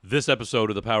This episode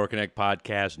of the Power Connect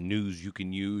podcast, News You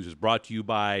Can Use, is brought to you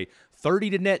by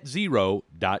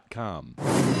 30tonetzero.com.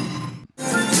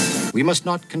 We must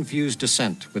not confuse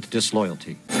dissent with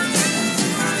disloyalty.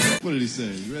 What did he say?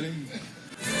 You ready?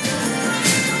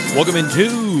 Welcome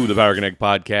into the Power Connect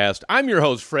podcast. I'm your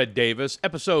host, Fred Davis.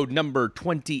 Episode number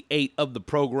 28 of the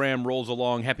program rolls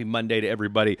along. Happy Monday to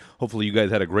everybody. Hopefully you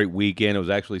guys had a great weekend. It was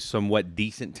actually somewhat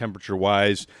decent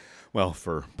temperature-wise. Well,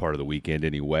 for part of the weekend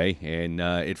anyway, and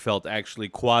it felt actually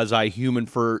quasi-human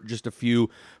for just a few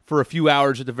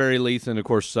hours at the very least, and of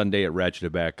course Sunday it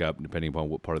ratcheted back up depending upon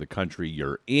what part of the country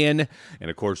you're in, and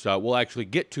of course we'll actually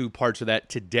get to parts of that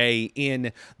today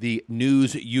in the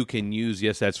News You Can Use.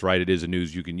 Yes, that's right, it is a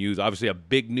News You Can Use. Obviously a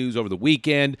big news over the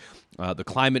weekend. The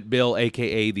climate bill,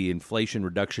 a.k.a. the Inflation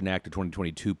Reduction Act of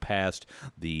 2022, passed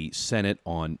the Senate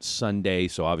on Sunday,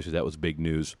 so obviously that was big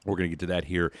news. We're going to get to that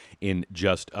here in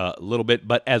just a little bit,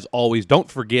 but as always, don't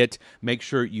forget, make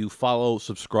sure you follow,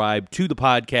 subscribe to the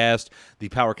podcast,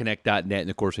 thepowerconnect.net,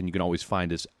 and of course, and you can always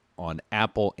find us on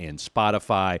Apple and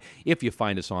Spotify. If you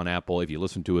find us on Apple, if you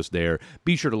listen to us there,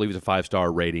 be sure to leave us a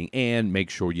 5-star rating and make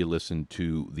sure you listen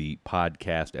to the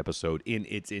podcast episode in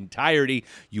its entirety.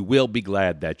 You will be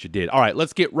glad that you did. All right,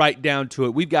 let's get right down to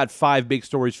it. We've got 5 big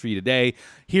stories for you today.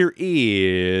 Here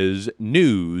is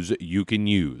News You Can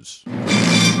Use.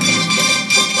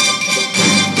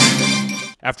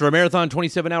 After a marathon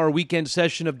 27-hour weekend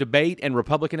session of debate and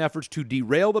Republican efforts to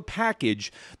derail the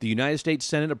package, the United States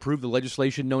Senate approved the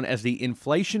legislation known as the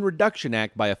Inflation Reduction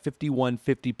Act by a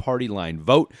 51-50 party line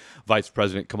vote. Vice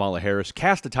President Kamala Harris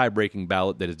cast a tie-breaking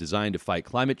ballot that is designed to fight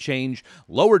climate change,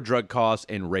 lower drug costs,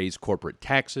 and raise corporate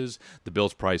taxes. The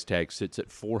bill's price tag sits at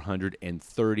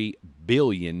 $430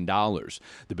 billion.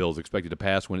 The bill is expected to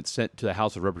pass when it's sent to the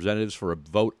House of Representatives for a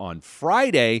vote on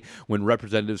Friday, when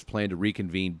representatives plan to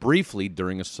reconvene briefly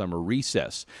during a summer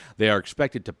recess. They are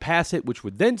expected to pass it, which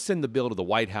would then send the bill to the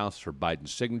White House for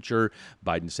Biden's signature.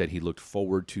 Biden said he looked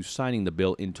forward to signing the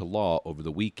bill into law over the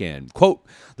weekend. Quote,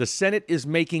 "The Senate is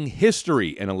making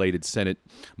history," an elated Senate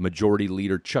Majority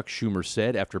Leader Chuck Schumer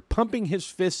said after pumping his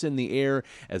fists in the air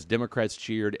as Democrats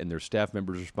cheered and their staff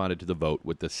members responded to the vote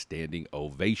with a standing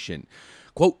ovation.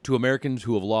 Quote, "To Americans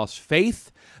who have lost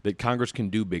faith that Congress can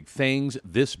do big things,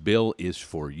 this bill is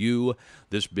for you.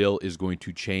 This bill is going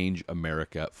to change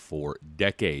America for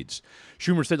decades."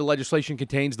 Schumer said the legislation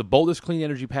contains the boldest clean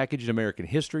energy package in American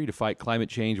history to fight climate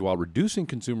change while reducing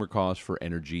consumer costs for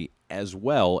energy as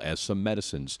well as some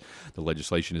medicines. The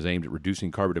legislation is aimed at reducing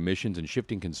carbon emissions and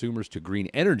shifting consumers to green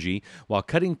energy while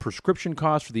cutting prescription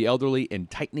costs for the elderly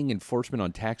and tightening enforcement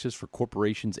on taxes for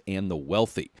corporations and the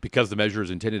wealthy. Because the measure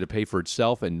is intended to pay for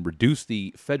itself and reduce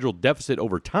the federal deficit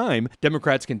over time,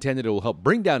 Democrats contend that it will help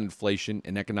bring down inflation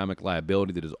and economic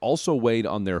liability that has also weighed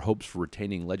on their hopes for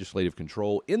retaining legislative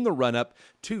control in the run-up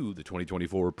to the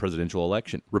 2024 presidential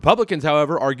election. Republicans,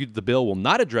 however, argued the bill will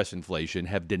not address inflation,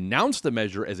 have denounced the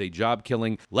measure as a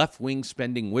job-killing, left-wing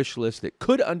spending wish list that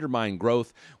could undermine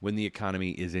growth when the economy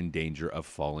is in danger of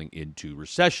falling into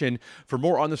recession. For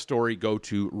more on the story, go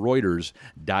to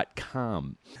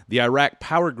Reuters.com. The Iraq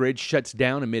power grid shuts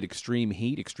down amid extreme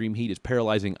heat. Extreme heat is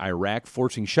paralyzing Iraq,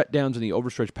 forcing shutdowns in the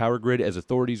overstretched power grid as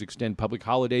authorities extend public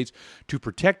holidays to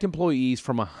protect employees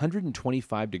from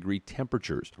 125-degree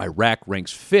temperatures. Iraq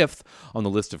ranks 5th on the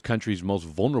list of countries most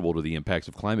vulnerable to the impacts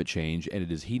of climate change, and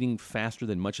it is heating faster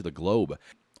than much of the globe.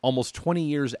 Almost 20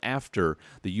 years after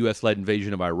the U.S.-led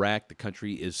invasion of Iraq, the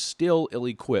country is still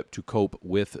ill-equipped to cope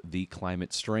with the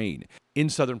climate strain. In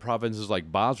southern provinces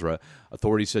like Basra,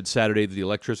 authorities said Saturday that the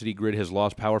electricity grid has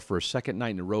lost power for a second night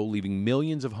in a row, leaving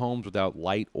millions of homes without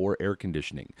light or air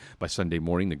conditioning. By Sunday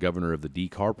morning, the governor of the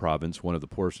Dhar province, one of the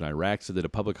poorest in Iraq, said that a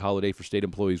public holiday for state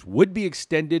employees would be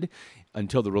extended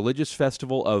until the religious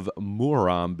festival of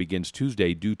Muharram begins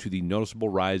Tuesday due to the noticeable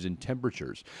rise in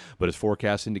temperatures. But his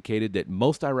forecast indicated that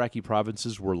most Iraqi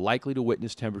provinces were likely to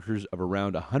witness temperatures of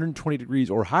around 120 degrees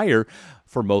or higher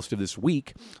for most of this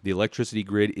week. The electricity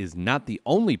grid is not the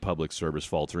only public service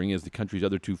faltering, as the country's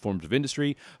other 2 forms of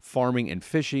industry, farming and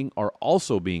fishing, are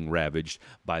also being ravaged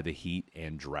by the heat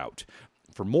and drought.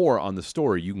 For more on the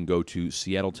story, you can go to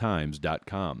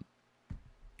seattletimes.com.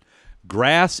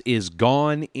 Grass is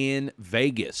gone in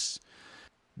Vegas.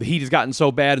 The heat has gotten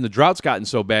so bad and the drought's gotten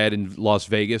so bad in Las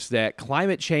Vegas that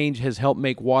climate change has helped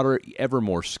make water ever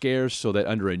more scarce, so that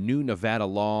under a new Nevada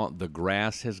law, the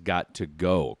grass has got to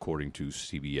go, according to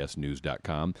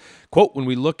CBSNews.com. Quote, "When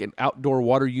we look at outdoor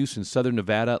water use in southern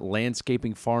Nevada,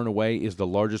 landscaping far and away is the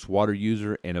largest water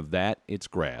user, and of that, it's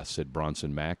grass," said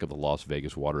Bronson Mack of the Las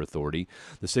Vegas Water Authority.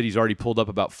 The city's already pulled up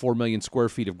about 4 million square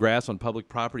feet of grass on public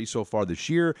property so far this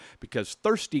year because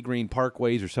thirsty green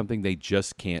parkways are something they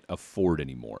just can't afford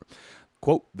anymore. more.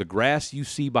 Quote, "The grass you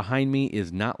see behind me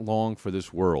is not long for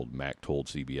this world," Mack told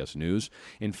CBS News.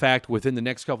 In fact, within the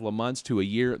next couple of months to a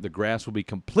year, the grass will be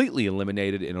completely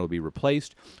eliminated and it'll be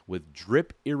replaced with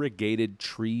drip-irrigated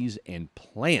trees and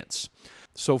plants.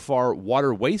 So far,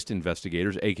 water waste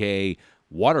investigators, a.k.a.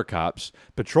 water cops,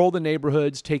 patrol the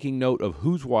neighborhoods, taking note of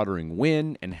who's watering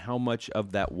when and how much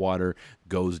of that water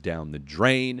goes down the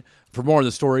drain. For more on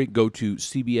the story, go to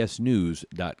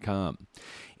cbsnews.com.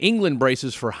 England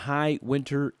braces for high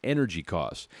winter energy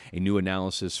costs. A new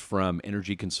analysis from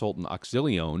energy consultant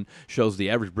Auxilion shows the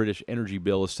average British energy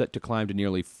bill is set to climb to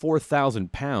nearly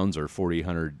 £4,000 or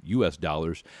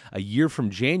 $4,800 a year from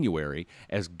January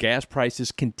as gas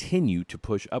prices continue to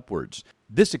push upwards.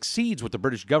 This exceeds what the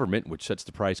British government, which sets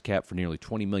the price cap for nearly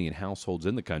 20 million households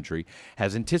in the country,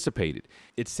 has anticipated.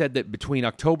 It said that between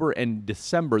October and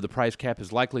December, the price cap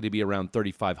is likely to be around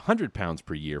 £3,500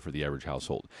 per year for the average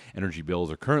household. Energy bills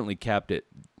are currently capped at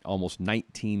almost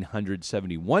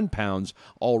 £1,971,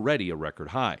 already a record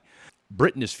high.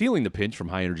 Britain is feeling the pinch from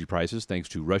high energy prices thanks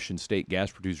to Russian state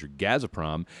gas producer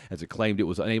Gazprom, as it claimed it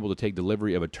was unable to take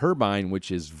delivery of a turbine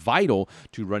which is vital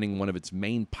to running one of its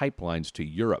main pipelines to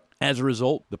Europe. As a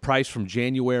result, the price from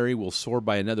January will soar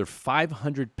by another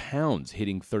 £500,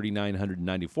 hitting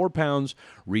 £3,994,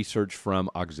 research from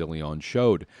Auxilion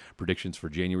showed. Predictions for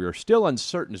January are still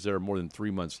uncertain as there are more than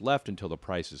 3 months left until the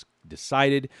price is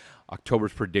decided.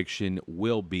 October's prediction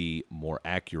will be more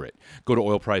accurate. Go to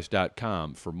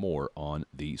oilprice.com for more on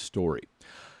the story.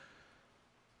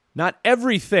 Not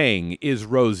everything is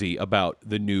rosy about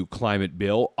the new climate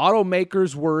bill.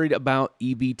 Automakers worried about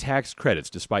EV tax credits.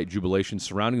 Despite jubilation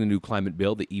surrounding the new climate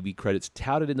bill, the EV credits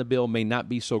touted in the bill may not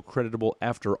be so creditable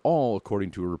after all,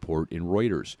 according to a report in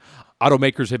Reuters.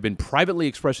 Automakers have been privately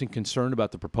expressing concern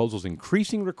about the proposal's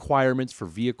increasing requirements for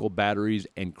vehicle batteries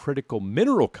and critical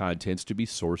mineral contents to be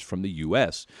sourced from the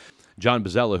U.S. John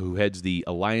Bozzella, who heads the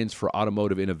Alliance for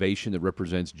Automotive Innovation that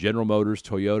represents General Motors,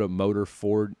 Toyota, Motor,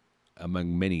 Ford,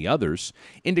 among many others,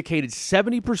 indicated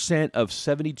 70% of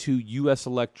 72 U.S.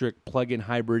 electric, plug-in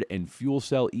hybrid, and fuel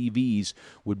cell EVs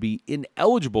would be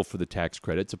ineligible for the tax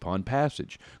credits upon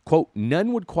passage. Quote,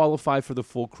 "None would qualify for the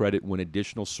full credit when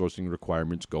additional sourcing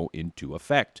requirements go into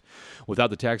effect.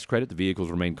 Without the tax credit, the vehicles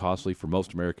remain costly for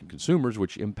most American consumers,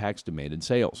 which impacts demand and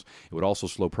sales. It would also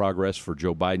slow progress for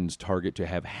Joe Biden's target to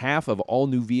have half of all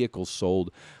new vehicles sold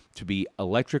to be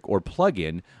electric or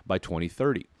plug-in by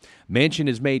 2030. Manchin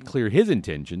has made clear his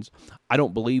intentions. "I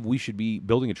don't believe we should be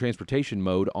building a transportation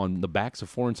mode on the backs of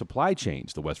foreign supply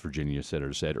chains," the West Virginia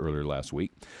senator said earlier last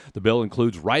week. The bill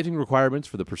includes rising requirements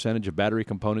for the percentage of battery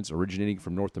components originating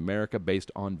from North America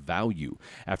based on value.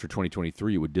 After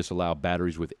 2023, it would disallow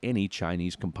batteries with any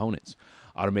Chinese components.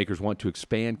 Automakers want to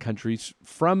expand countries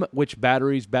from which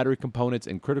batteries, battery components,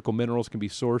 and critical minerals can be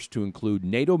sourced to include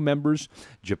NATO members,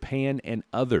 Japan, and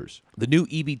others. The new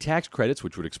EV tax credits,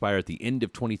 which would expire at the end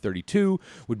of 2032,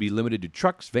 would be limited to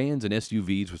trucks, vans, and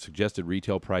SUVs with suggested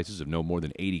retail prices of no more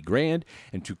than $80,000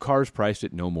 and to cars priced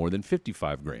at no more than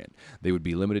 $55,000. They would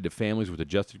be limited to families with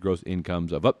adjusted gross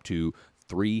incomes of up to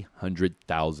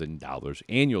 $300,000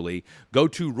 annually. Go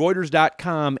to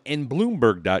Reuters.com and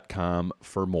Bloomberg.com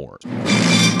for more.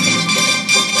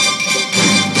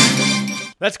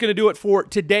 That's going to do it for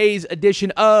today's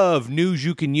edition of News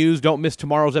You Can Use. Don't miss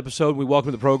tomorrow's episode. We welcome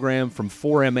to the program from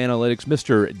 4M Analytics,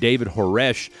 Mr. David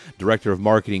Horesh, Director of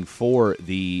Marketing for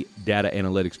the data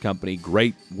analytics company.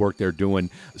 Great work they're doing,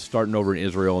 starting over in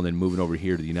Israel and then moving over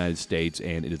here to the United States.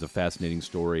 And it is a fascinating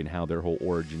story and how their whole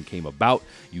origin came about.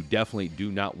 You definitely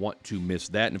do not want to miss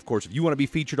that. And, of course, if you want to be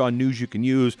featured on News You Can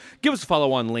Use, give us a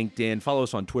follow on LinkedIn. Follow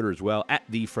us on Twitter as well,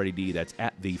 @TheFreddieD. That's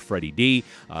 @TheFreddieD,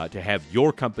 to have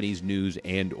your company's news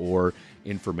and or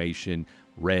information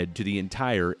read to the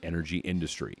entire energy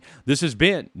industry. This has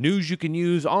been News You Can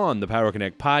Use on the Power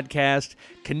Connect podcast,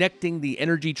 connecting the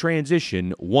energy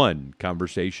transition one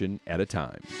conversation at a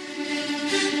time.